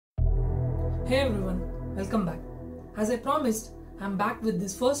Hey everyone, welcome back. As I promised, I'm back with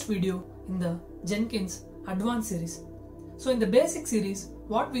this first video in the Jenkins Advanced series. So in the basic series,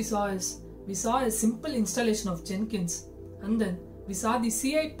 what we saw a simple installation of Jenkins, and then we saw the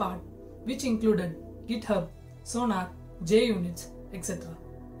CI part, which included GitHub, Sonar, JUnits, etc.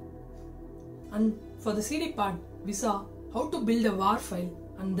 And for the CD part, we saw how to build a WAR file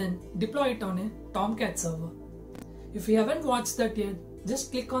and then deploy it on a Tomcat server. If you haven't watched that yet,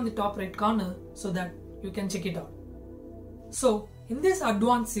 just click on the top right corner so that you can check it out. So in this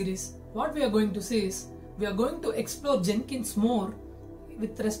advanced series, what we are going to see is we are going to explore Jenkins more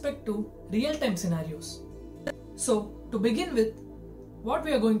with respect to real-time scenarios. So to begin with, what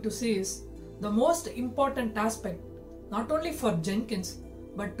we are going to see is the most important aspect not only for Jenkins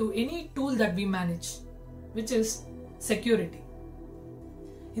but to any tool that we manage, which is security.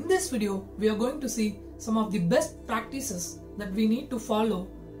 In this video, we are going to see some of the best practices that we need to follow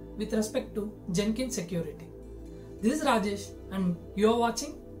with respect to Jenkins security. This is Rajesh and you are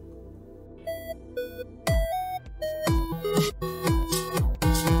watching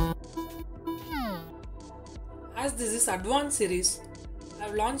As this is advanced series, I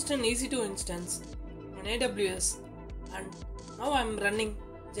have launched an EC2 instance on AWS and now I am running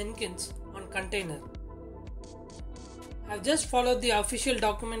Jenkins on container. I have just followed the official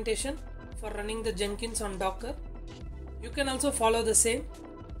documentation for running the Jenkins on Docker. You can also follow the same,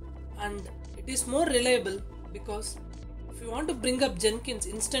 and it is more reliable because if you want to bring up Jenkins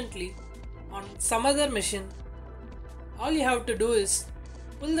instantly on some other machine, all you have to do is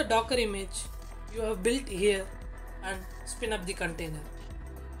pull the Docker image you have built here and spin up the container.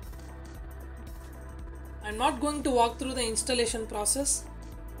 I am not going to walk through the installation process.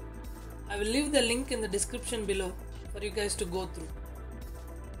 I will leave the link in the description below for you guys to go through.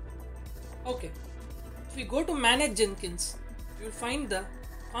 Okay, if we go to Manage Jenkins, you will find the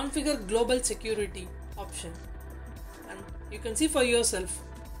Configure Global Security option, and you can see for yourself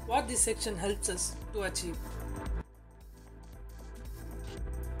what this section helps us to achieve.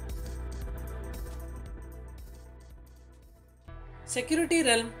 Security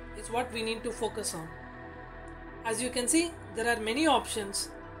realm is what we need to focus on. As you can see, there are many options.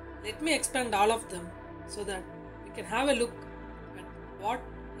 Let me expand all of them so that we can have a look at what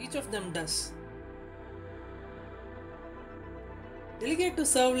each of them does. Delegate to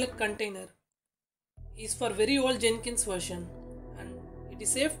servlet container is for very old Jenkins version, and it is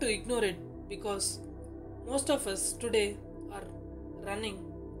safe to ignore it because most of us today are running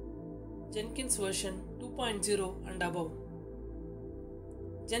Jenkins version 2.0 and above.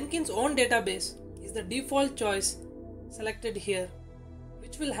 Jenkins own database is the default choice selected here,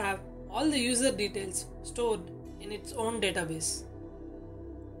 which will have all the user details stored in its own database.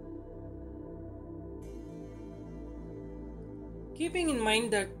 Keeping in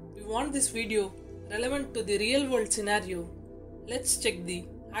mind that we want this video relevant to the real world scenario, let's check the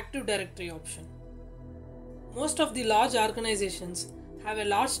Active Directory option. Most of the large organizations have a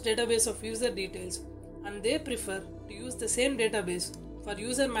large database of user details and they prefer to use the same database for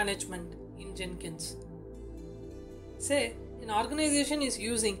user management in Jenkins. Say an organization is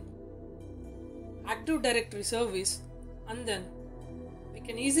using Active Directory service, and then we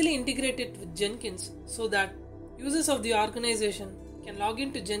can easily integrate it with Jenkins so that users of the organization can log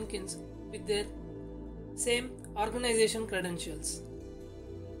into Jenkins with their same organization credentials.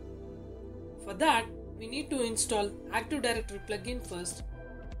 For that, we need to install Active Directory plugin first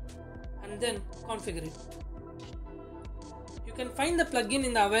and then configure it. You can find the plugin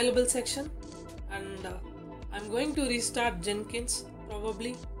in the available section, and I'm going to restart Jenkins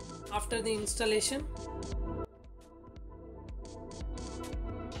probably after the installation.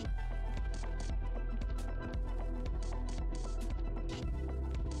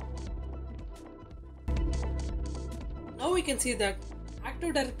 Now we can see that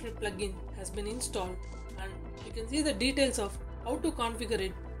Active Directory plugin has been installed, and you can see the details of how to configure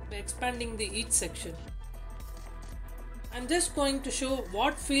it by expanding the each section. I'm just going to show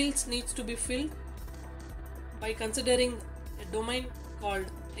what fields needs to be filled by considering a domain called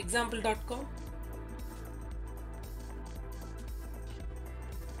example.com.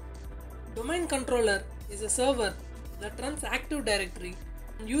 Domain controller is a server that runs Active Directory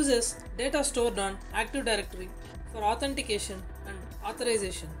and uses data stored on Active Directory for authentication and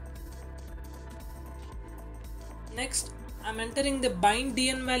authorization. Next, I'm entering the bind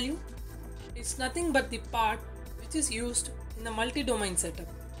DN value. It's nothing but the part which is used in the multi-domain setup.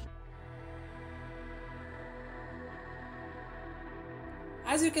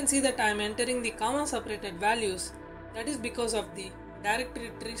 As you can see that I am entering the comma separated values, that is because of the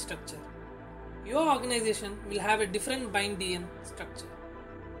directory tree structure. Your organization will have a different bind DN structure.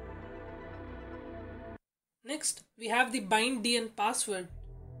 Next, we have the bind DN password,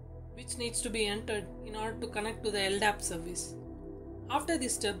 which needs to be entered in order to connect to the LDAP service. After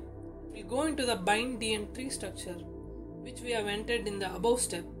this step, we go into the bind DN tree structure, which we have entered in the above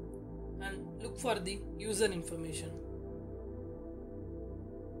step, and look for the user information.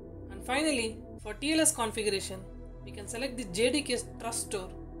 And finally, for TLS configuration, we can select the JDK trust store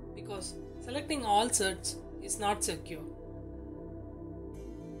because selecting all certs is not secure.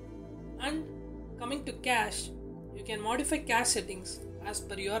 And coming to cache, you can modify cache settings as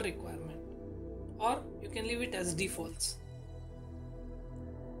per your requirement, or you can leave it as defaults.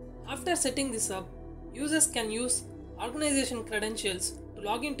 After setting this up, users can use organization credentials to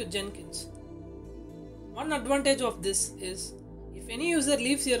log into Jenkins. One advantage of this is if any user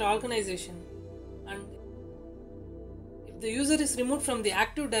leaves your organization and if the user is removed from the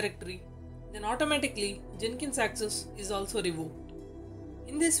Active Directory, then automatically Jenkins access is also revoked.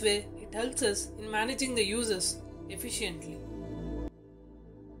 In this way, it helps us in managing the users efficiently.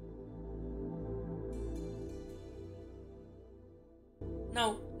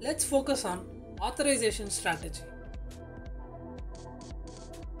 Now, let's focus on authorization strategy.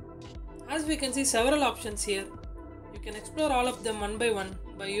 As we can see several options here, you can explore all of them one by one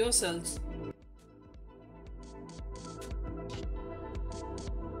by yourselves.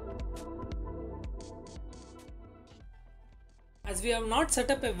 As we have not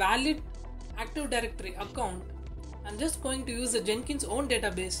set up a valid Active Directory account, I'm just going to use the Jenkins own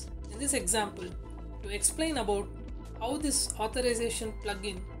database in this example to explain about how this authorization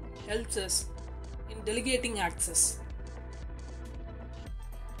plugin helps us in delegating access.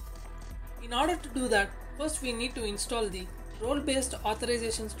 In order to do that, first we need to install the role-based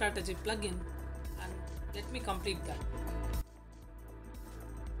authorization strategy plugin, and let me complete that.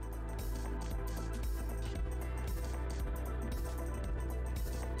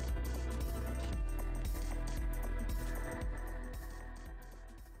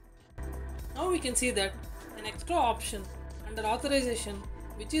 Now we can see that an extra option under authorization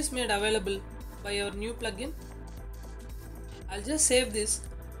which is made available by our new plugin. I'll just save this,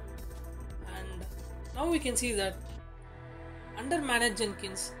 and now we can see that under Manage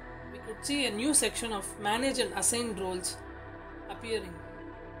Jenkins we could see a new section of Manage and Assign roles appearing.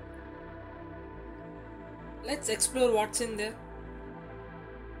 Let's explore what's in there.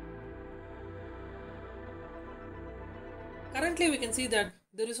 Currently we can see that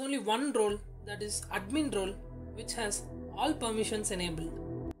there is only one role, that is admin role, which has all permissions enabled.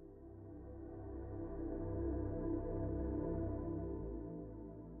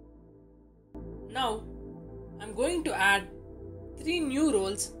 Now I'm going to add 3 new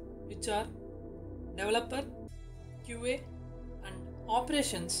roles, which are developer, QA and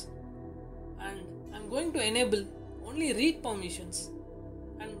operations, and I'm going to enable only read permissions,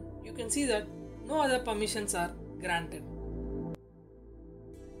 and you can see that no other permissions are granted.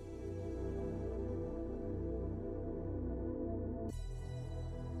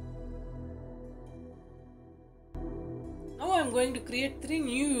 Now I'm going to create 3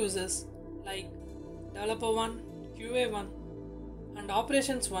 new users like developer 1, QA 1 and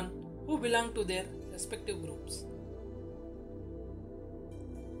operations 1 who belong to their respective groups.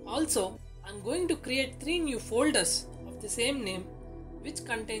 Also, I'm going to create 3 new folders of the same name which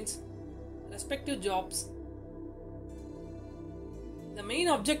contains respective jobs. The main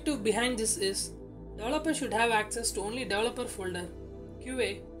objective behind this is developer should have access to only developer folder,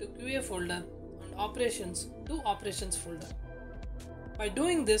 QA to QA folder and operations to operations folder. By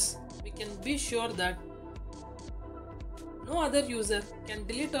doing this, we can be sure that no other user can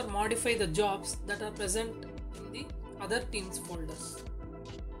delete or modify the jobs that are present in the other team's folders.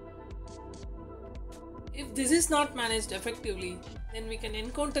 If this is not managed effectively, then we can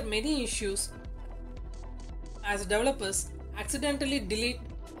encounter many issues as developers accidentally delete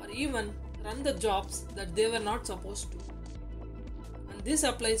or even run the jobs that they were not supposed to. And this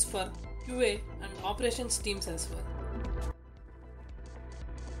applies for QA and operations teams as well.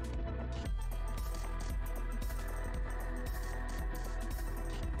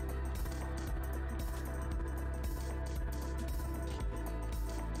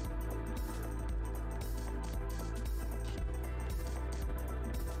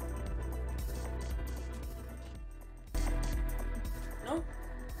 Now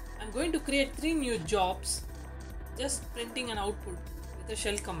I'm going to create 3 new jobs, just printing an output with a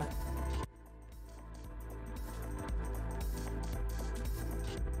shell command.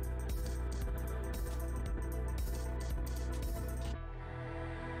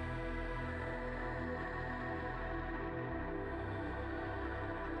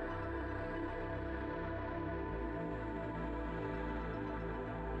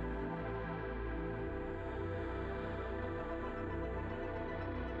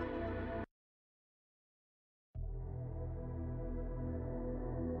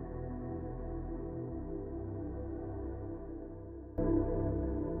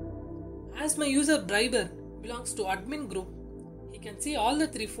 As my user driver belongs to admin group, he can see all the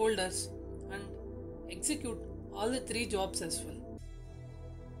 3 folders and execute all the 3 jobs as well.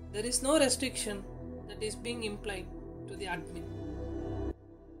 There is no restriction that is being implied to the admin.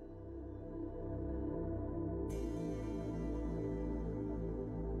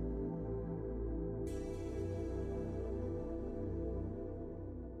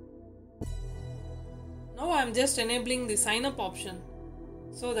 Now I am just enabling the sign up option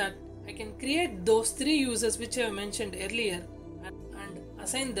so that I can create those 3 users which I have mentioned earlier and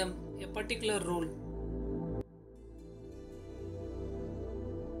assign them a particular role.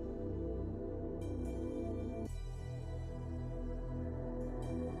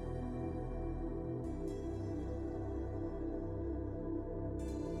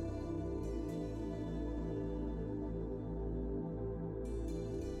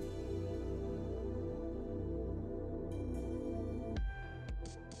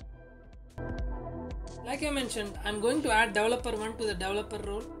 Like I mentioned, I am going to add developer 1 to the developer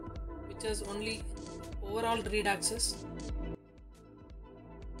role, which has only overall read access.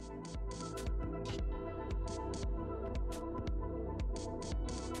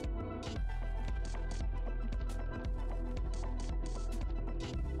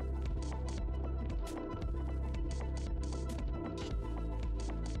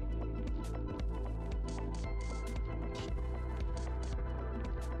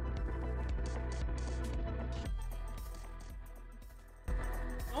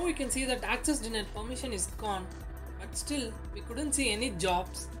 Now we can see that access denied permission is gone, but still we couldn't see any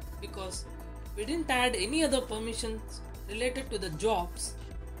jobs because we didn't add any other permissions related to the jobs.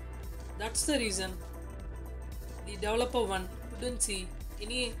 That's the reason the developer 1 couldn't see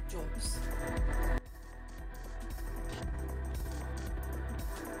any jobs.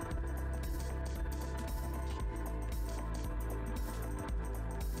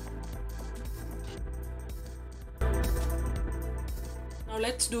 Now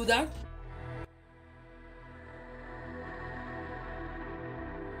let's do that.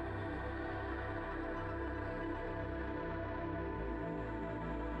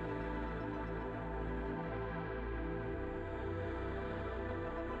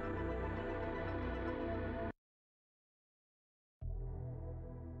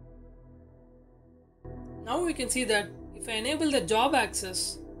 Now we can see that if I enable the job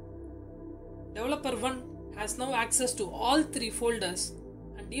access, developer 1 has now access to all 3 folders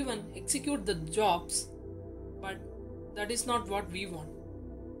and even execute the jobs, but that is not what we want.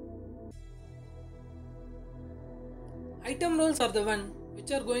 Item roles are the one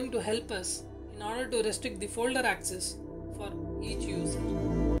which are going to help us in order to restrict the folder access for each user.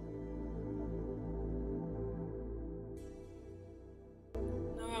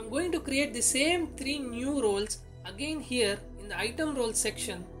 Now I am going to create the same 3 new roles again here in the item roles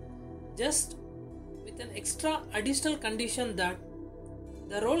section, just with an extra additional condition that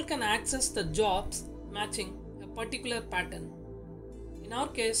the role can access the jobs matching a particular pattern. In our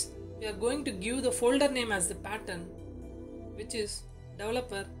case, we are going to give the folder name as the pattern, which is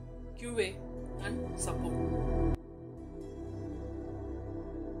developer, QA and support.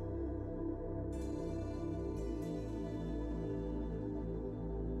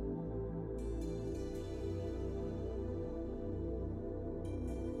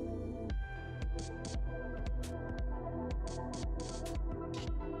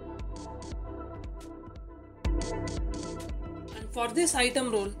 And for this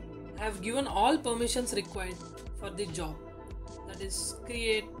item role, I have given all permissions required for the job, that is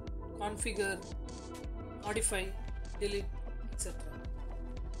create, configure, modify, delete, etc.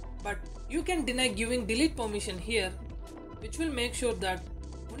 But you can deny giving delete permission here, which will make sure that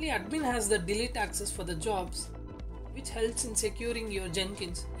only admin has the delete access for the jobs, which helps in securing your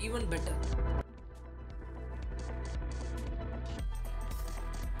Jenkins even better.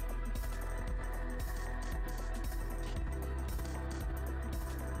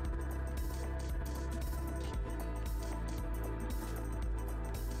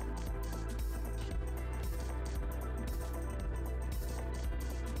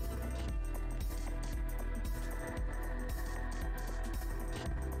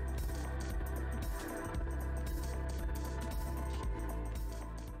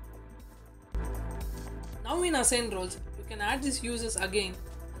 Now in assign roles, you can add these users again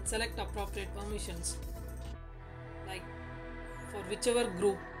and select appropriate permissions, like for whichever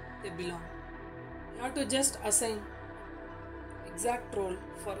group they belong. You have to just assign exact role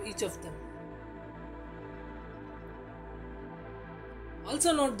for each of them.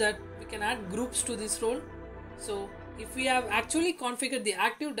 Also note that we can add groups to this role. So if we have actually configured the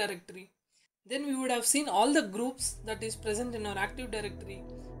Active Directory, then we would have seen all the groups that is present in our Active Directory,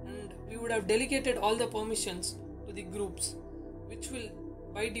 and we would have delegated all the permissions to the groups, which will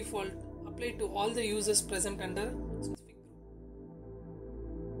by default apply to all the users present under a specific group.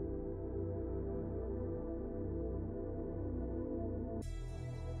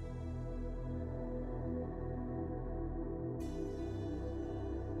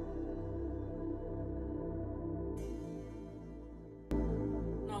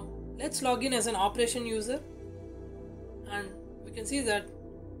 Now let's log in as an operation user, and we can see that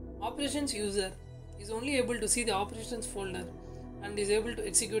operations user is only able to see the operations folder and is able to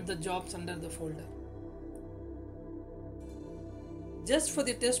execute the jobs under the folder. Just for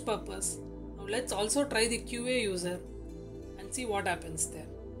the test purpose, now let's also try the QA user and see what happens there.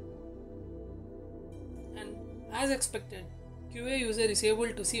 And as expected, QA user is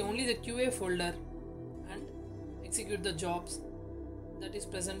able to see only the QA folder and execute the jobs that is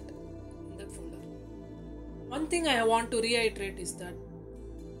present in that folder. One thing I want to reiterate is that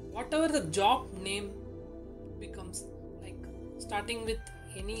whatever the job name becomes, like starting with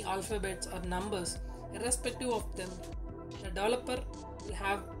any alphabets or numbers, irrespective of them, the developer will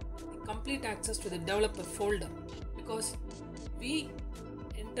have the complete access to the developer folder, because we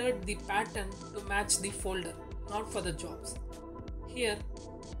entered the pattern to match the folder, not for the jobs. Here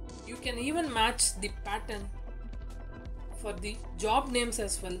you can even match the pattern for the job names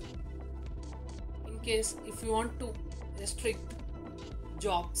as well, in case if you want to restrict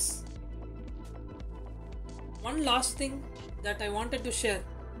jobs. One last thing that I wanted to share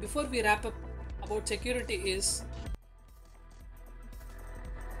before we wrap up about security is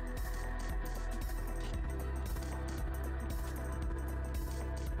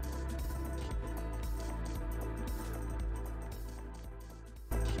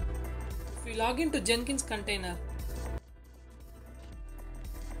if we log into Jenkins container,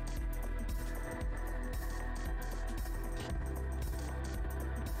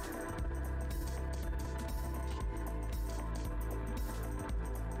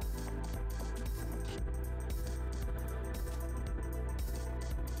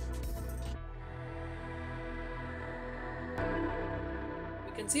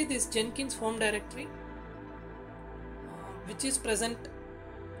 we can see this Jenkins home directory which is present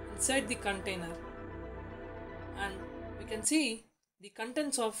inside the container, and we can see the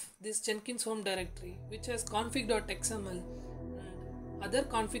contents of this Jenkins home directory, which has config.xml and other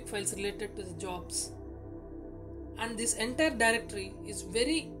config files related to the jobs. And this entire directory is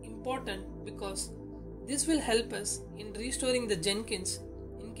very important because this will help us in restoring the Jenkins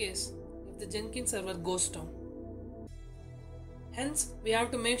in case if the Jenkins server goes down. Hence, we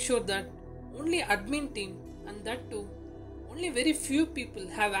have to make sure that only admin team, and that too only very few people,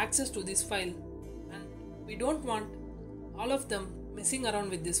 have access to this file, and we don't want all of them messing around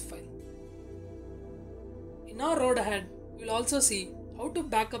with this file. In our road ahead, we'll also see how to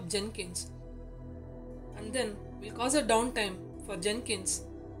back up Jenkins, and then we'll cause a downtime for Jenkins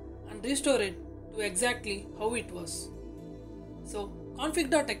and restore it to exactly how it was. So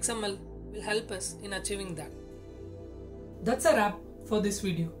config.xml will help us in achieving that. That's a wrap for this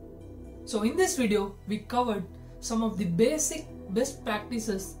video. So in this video, we covered some of the basic best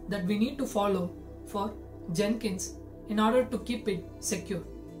practices that we need to follow for Jenkins in order to keep it secure.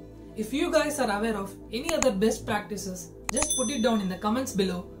 If you guys are aware of any other best practices, just put it down in the comments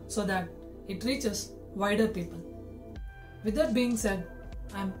below so that it reaches wider people. With that being said,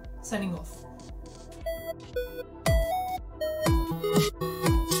 I'm signing off.